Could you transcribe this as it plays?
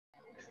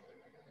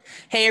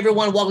Hey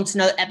everyone, welcome to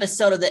another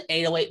episode of the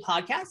 808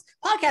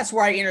 podcast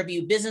where I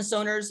interview business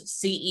owners,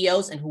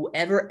 CEOs, and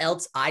whoever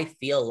else I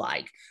feel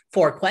like.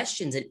 4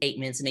 questions in 8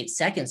 minutes and 8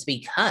 seconds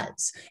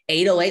because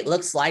 808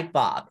 looks like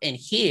Bob. And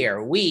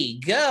here we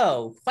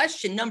go.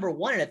 Question number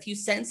 1 in a few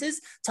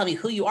sentences. Tell me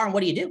who you are and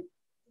what do you do?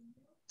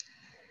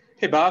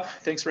 Hey, Bob.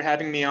 Thanks for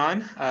having me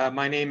on.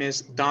 My name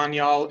is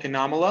Daniyal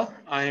Inamullah.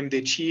 I am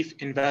the Chief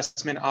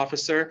Investment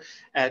Officer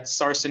at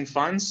Sarson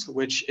Funds,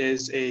 which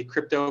is a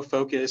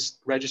crypto-focused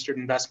registered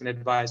investment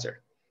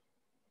advisor.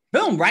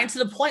 Boom, right to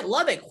the point.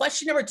 Love it.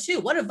 Question number 2.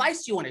 What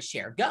advice do you want to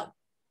share? Go.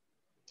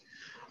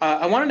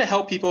 I wanted to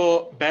help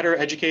people better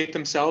educate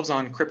themselves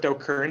on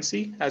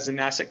cryptocurrency as an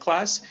asset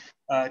class.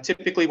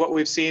 Typically, what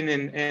we've seen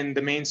in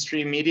the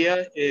mainstream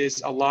media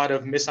is a lot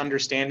of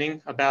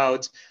misunderstanding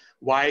about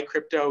why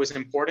crypto is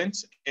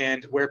important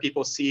and where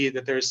people see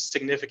that there's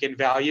significant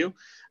value,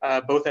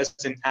 both as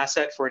an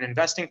asset for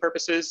investing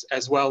purposes,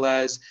 as well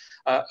as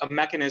a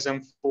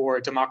mechanism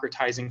for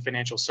democratizing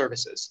financial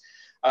services.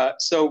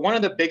 So one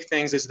of the big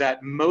things is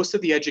that most of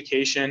the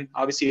education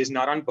obviously is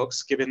not on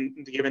books, given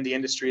the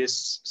industry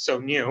is so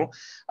new.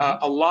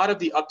 A lot of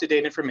the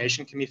up-to-date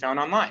information can be found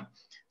online.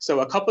 So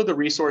a couple of the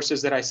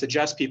resources that I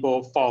suggest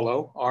people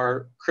follow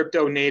are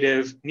crypto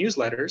native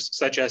newsletters,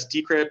 such as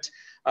Decrypt,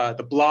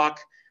 The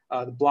Block.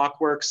 The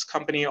Blockworks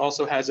company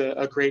also has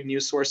a great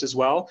news source as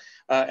well.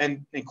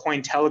 And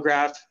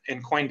Cointelegraph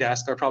and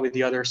Coindesk are probably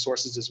the other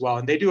sources as well.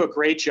 And they do a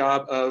great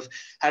job of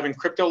having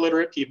crypto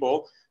literate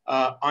people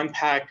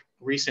unpack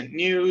recent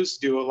news,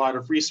 do a lot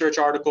of research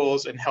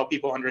articles, and help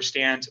people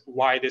understand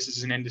why this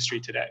is an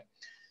industry today.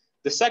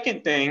 The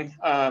second thing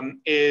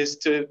is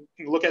to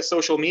look at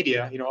social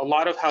media. You know, a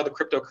lot of how the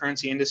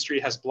cryptocurrency industry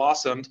has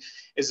blossomed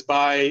is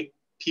by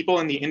people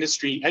in the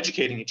industry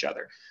educating each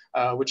other.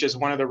 Which is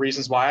one of the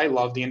reasons why I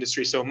love the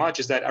industry so much,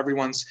 is that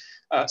everyone's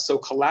so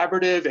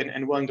collaborative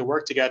and willing to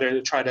work together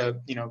to try to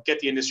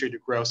get the industry to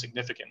grow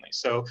significantly.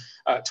 So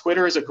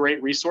Twitter is a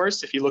great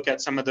resource. If you look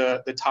at some of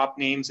the top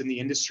names in the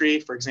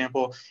industry, for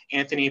example,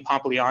 Anthony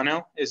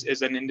Pompliano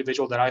is an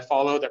individual that I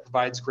follow that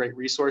provides great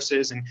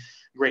resources and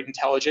great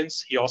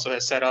intelligence. He also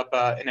has set up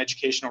an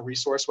educational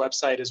resource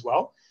website as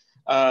well.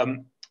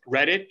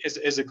 Reddit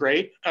is a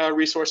great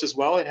resource as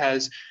well. It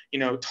has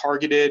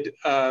targeted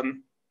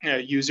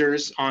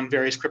users on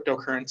various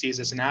cryptocurrencies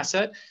as an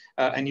asset.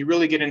 And you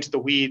really get into the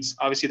weeds.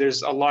 Obviously,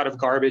 there's a lot of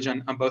garbage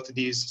on both of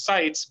these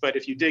sites, but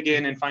if you dig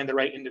in and find the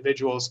right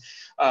individuals,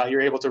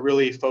 you're able to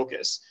really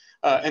focus.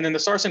 And then the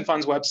Sarson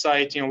Funds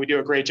website, we do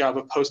a great job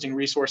of posting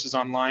resources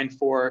online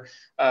for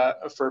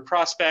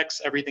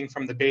prospects, everything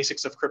from the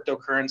basics of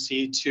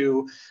cryptocurrency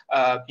to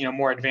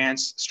more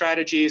advanced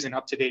strategies, and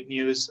up-to-date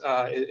news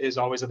is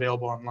always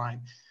available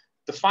online.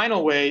 The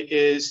final way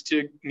is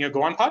to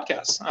go on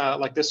podcasts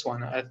like this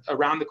one.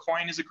 Around the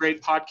Coin is a great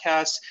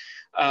podcast.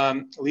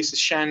 Lisa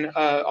Shen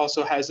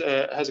also has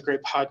a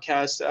great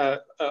podcast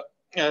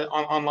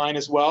online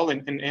as well,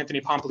 and Anthony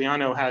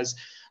Pompliano has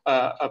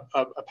a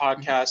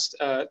podcast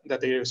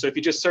that they do. So if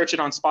you just search it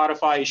on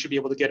Spotify, you should be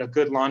able to get a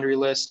good laundry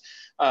list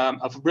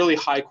of really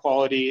high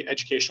quality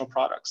educational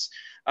products.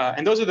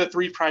 And those are the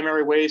 3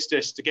 primary ways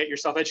to get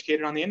yourself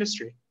educated on the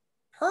industry.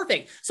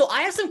 Perfect. So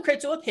I have some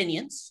crypto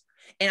opinions.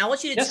 And I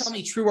want you to tell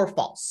me true or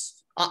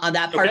false on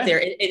that part there.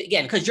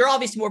 Again, because you're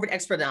obviously more of an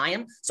expert than I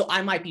am, so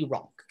I might be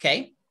wrong,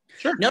 okay?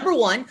 Sure. Number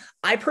 1,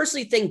 I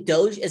personally think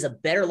Doge is a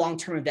better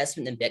long-term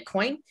investment than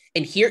Bitcoin.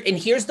 And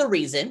here's the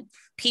reason.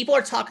 People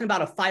are talking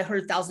about a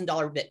 $500,000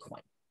 Bitcoin,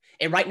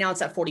 and right now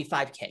it's at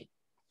 45K.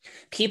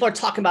 People are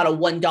talking about a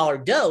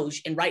 $1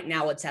 Doge, and right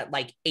now it's at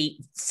like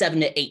 7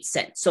 to 8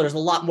 cents. So there's a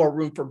lot more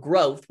room for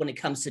growth when it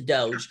comes to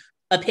Doge.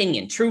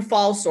 Opinion, true,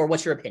 false, or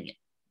what's your opinion?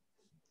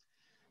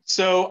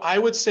 So I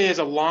would say as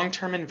a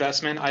long-term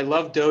investment, I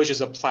love Doge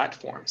as a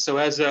platform. So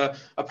as a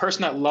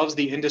person that loves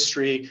the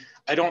industry,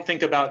 I don't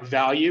think about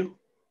value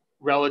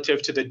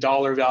relative to the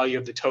dollar value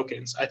of the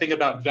tokens. I think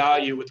about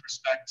value with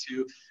respect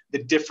to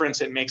the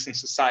difference it makes in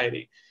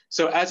society.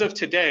 So as of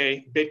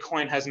today,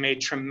 Bitcoin has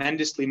made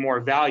tremendously more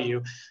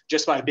value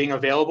just by being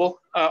available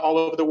all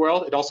over the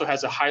world. It also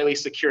has a highly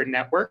secure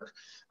network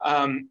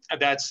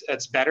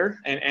that's better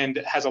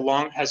and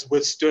has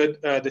withstood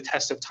the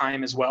test of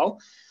time as well.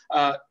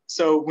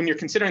 So when you're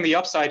considering the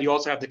upside, you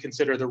also have to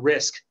consider the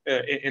risk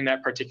in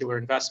that particular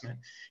investment.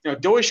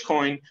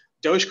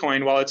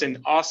 Dogecoin, while it's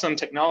an awesome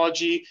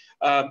technology,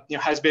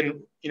 has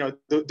been,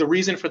 the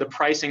reason for the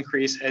price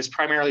increase is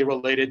primarily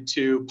related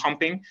to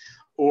pumping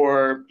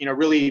or,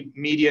 really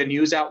media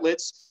news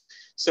outlets.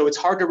 So it's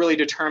hard to really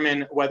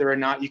determine whether or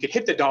not you could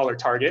hit the dollar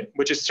target,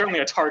 which is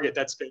certainly a target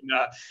that's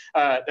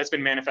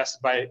been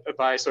manifested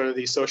by sort of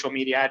these social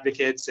media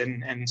advocates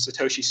and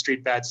Satoshi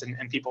street bets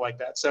and people like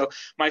that. So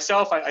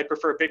myself, I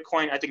prefer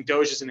Bitcoin. I think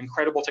Doge is an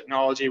incredible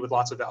technology with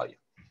lots of value.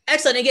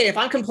 Excellent. Again, if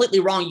I'm completely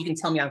wrong, you can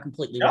tell me I'm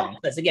completely wrong.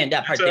 Because again,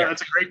 that part there.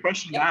 That's a great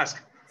question to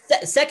ask.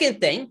 Second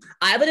thing,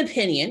 I have an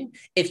opinion.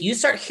 If you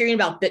start hearing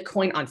about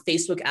Bitcoin on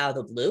Facebook out of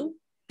the blue,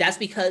 that's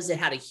because it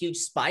had a huge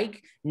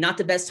spike. Not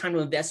the best time to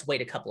invest.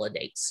 Wait a couple of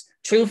days.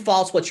 True,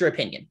 false? What's your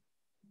opinion?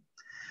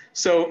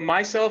 So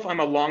myself, I'm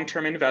a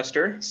long-term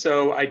investor.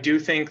 So I do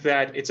think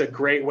that it's a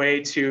great way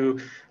to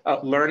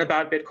learn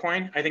about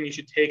Bitcoin. I think you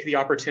should take the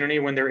opportunity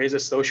when there is a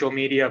social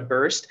media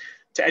burst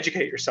to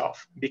educate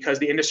yourself, because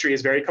the industry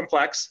is very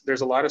complex.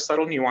 There's a lot of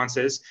subtle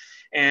nuances,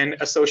 and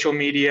a social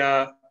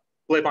media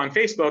blip on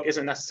Facebook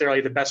isn't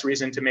necessarily the best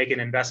reason to make an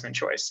investment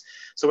choice.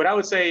 So what I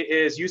would say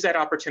is use that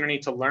opportunity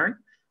to learn.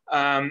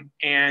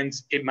 And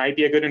it might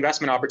be a good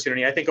investment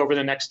opportunity. I think over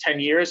the next 10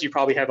 years, you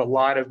probably have a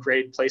lot of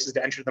great places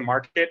to enter the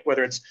market,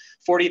 whether it's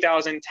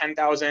 40,000,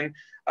 10,000.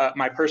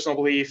 My personal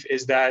belief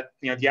is that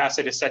the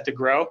asset is set to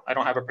grow. I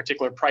don't have a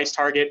particular price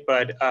target,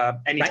 but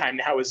anytime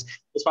now is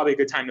probably a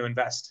good time to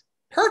invest.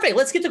 Perfect.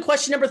 Let's get to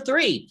question number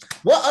 3.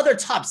 What other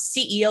top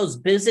CEOs,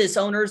 business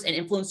owners, and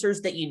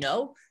influencers that you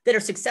know that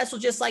are successful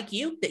just like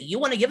you that you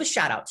want to give a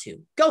shout out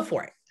to? Go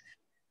for it.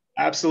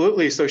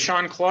 Absolutely. So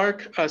Sean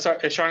Clark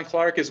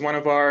is one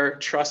of our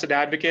trusted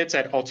advocates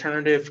at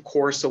Alternative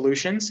Core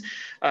Solutions.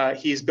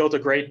 He's built a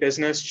great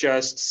business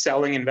just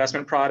selling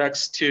investment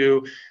products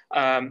to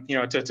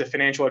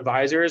financial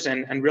advisors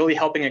and really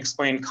helping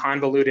explain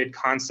convoluted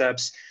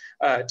concepts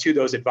to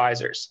those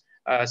advisors.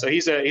 So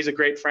he's a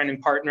great friend and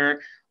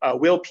partner.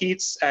 Will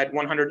Peets at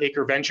 100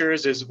 Acre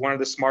Ventures is one of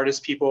the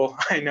smartest people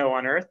I know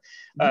on earth.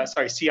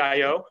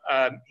 CIO.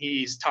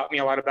 He's taught me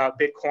a lot about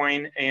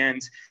Bitcoin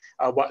and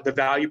what the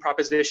value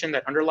proposition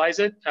that underlies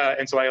it.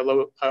 And so I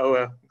owe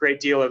a great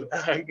deal of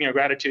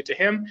gratitude to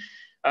him.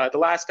 The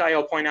last guy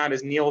I'll point out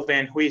is Neil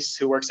Van Huys,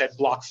 who works at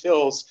Block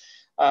Phils.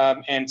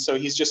 And so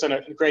he's just done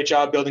a great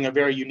job building a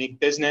very unique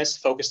business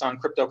focused on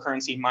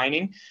cryptocurrency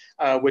mining,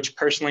 which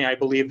personally I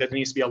believe that there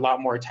needs to be a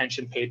lot more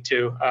attention paid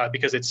to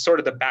because it's sort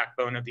of the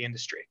backbone of the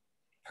industry.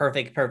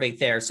 Perfect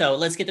there. So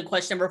let's get to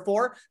question number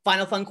 4.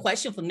 Final fun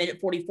question with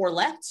 1:44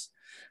 left.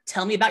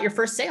 Tell me about your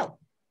first sale.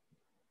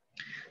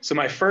 So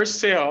my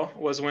first sale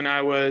was when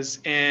I was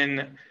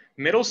in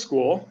middle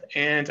school,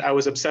 and I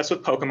was obsessed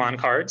with Pokemon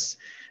cards.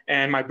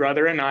 And my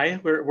brother and I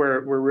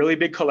were really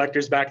big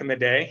collectors back in the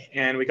day.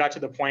 And we got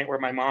to the point where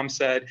my mom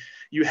said,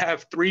 "You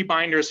have 3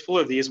 binders full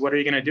of these. What are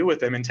you going to do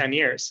with them in 10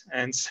 years?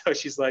 And so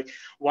she's like,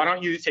 "Why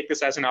don't you take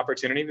this as an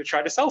opportunity to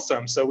try to sell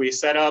some?" So we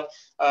set up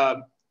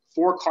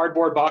 4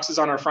 cardboard boxes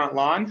on our front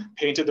lawn,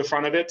 painted the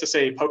front of it to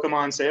say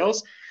Pokemon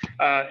sales.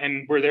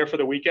 And we're there for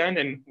the weekend.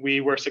 And we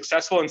were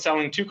successful in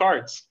selling 2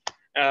 cards.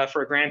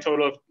 For a grand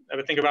total of, I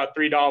think, about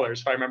 $3,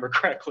 if I remember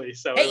correctly.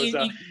 So hey,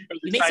 you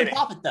made some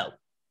profit, though.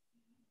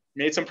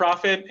 Made some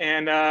profit,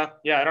 and I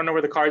don't know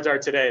where the cards are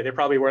today. They're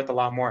probably worth a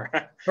lot more.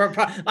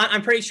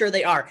 I'm pretty sure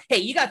they are. Hey,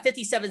 you got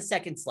 57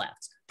 seconds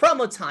left.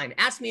 Promo time.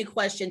 Ask me a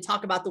question,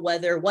 talk about the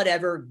weather,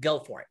 whatever. Go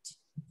for it.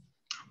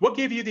 What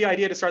gave you the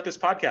idea to start this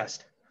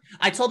podcast?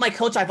 I told my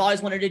coach I've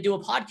always wanted to do a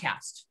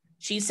podcast.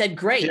 She said,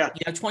 "Great, you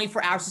have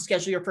 24 hours to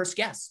schedule your first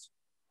guest."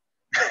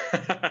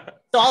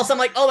 So also I'm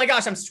like, oh my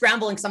gosh, I'm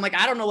scrambling because I'm like,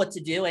 I don't know what to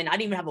do. And I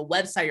didn't even have a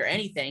website or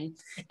anything.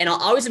 And I'll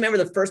always remember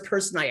the first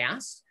person I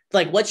asked,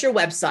 like, "What's your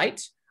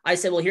website?" I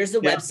said, "Well, here's the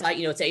website.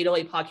 It's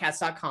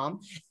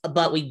 808podcast.com.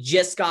 But we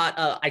just got,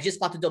 I just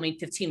bought the domain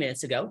 15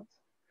 minutes ago."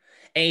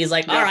 And he's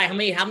like, "All right,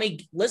 how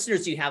many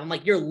listeners do you have?" I'm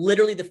like, "You're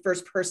literally the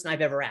first person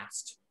I've ever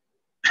asked."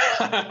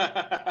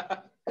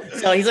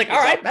 So he's like,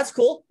 "All right, that's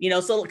cool."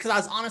 So because I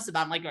was honest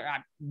about it, I'm like,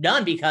 "I'm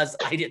done," because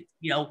I did,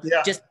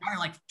 just started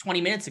like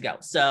 20 minutes ago.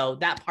 So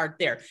that part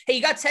there. Hey,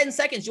 you got 10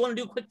 seconds. You want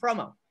to do a quick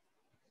promo?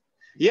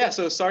 Yeah.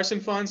 So Sarson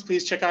Funds,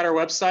 please check out our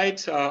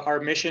website. Our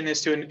mission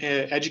is to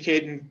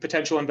educate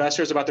potential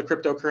investors about the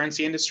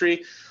cryptocurrency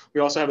industry.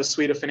 We also have a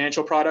suite of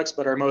financial products,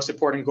 but our most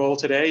important goal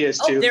today is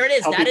to. There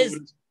it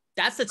is.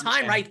 That's the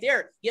time right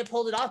there. You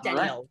pulled it off,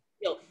 Daniyal.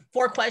 Right.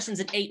 4 questions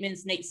in 8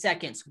 minutes and 8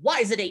 seconds. Why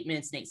is it 8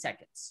 minutes and 8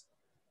 seconds?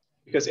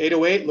 Because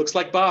 808 looks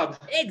like Bob.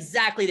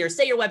 Exactly there.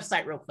 Say your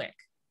website real quick.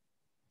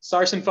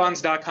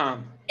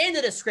 SarsonFunds.com. In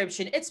the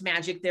description, it's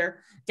magic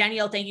there.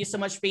 Daniyal, thank you so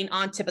much for being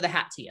on. Tip of the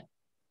hat to you.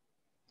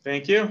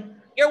 Thank you.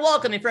 You're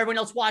welcome. And for everyone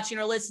else watching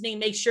or listening,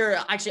 make sure,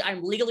 actually,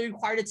 I'm legally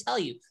required to tell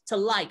you to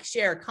like,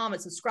 share,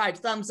 comment, subscribe,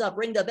 thumbs up,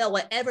 ring the bell,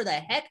 whatever the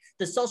heck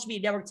the social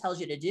media network tells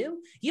you to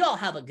do. You all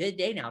have a good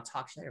day now.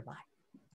 Talk to you later. Bye.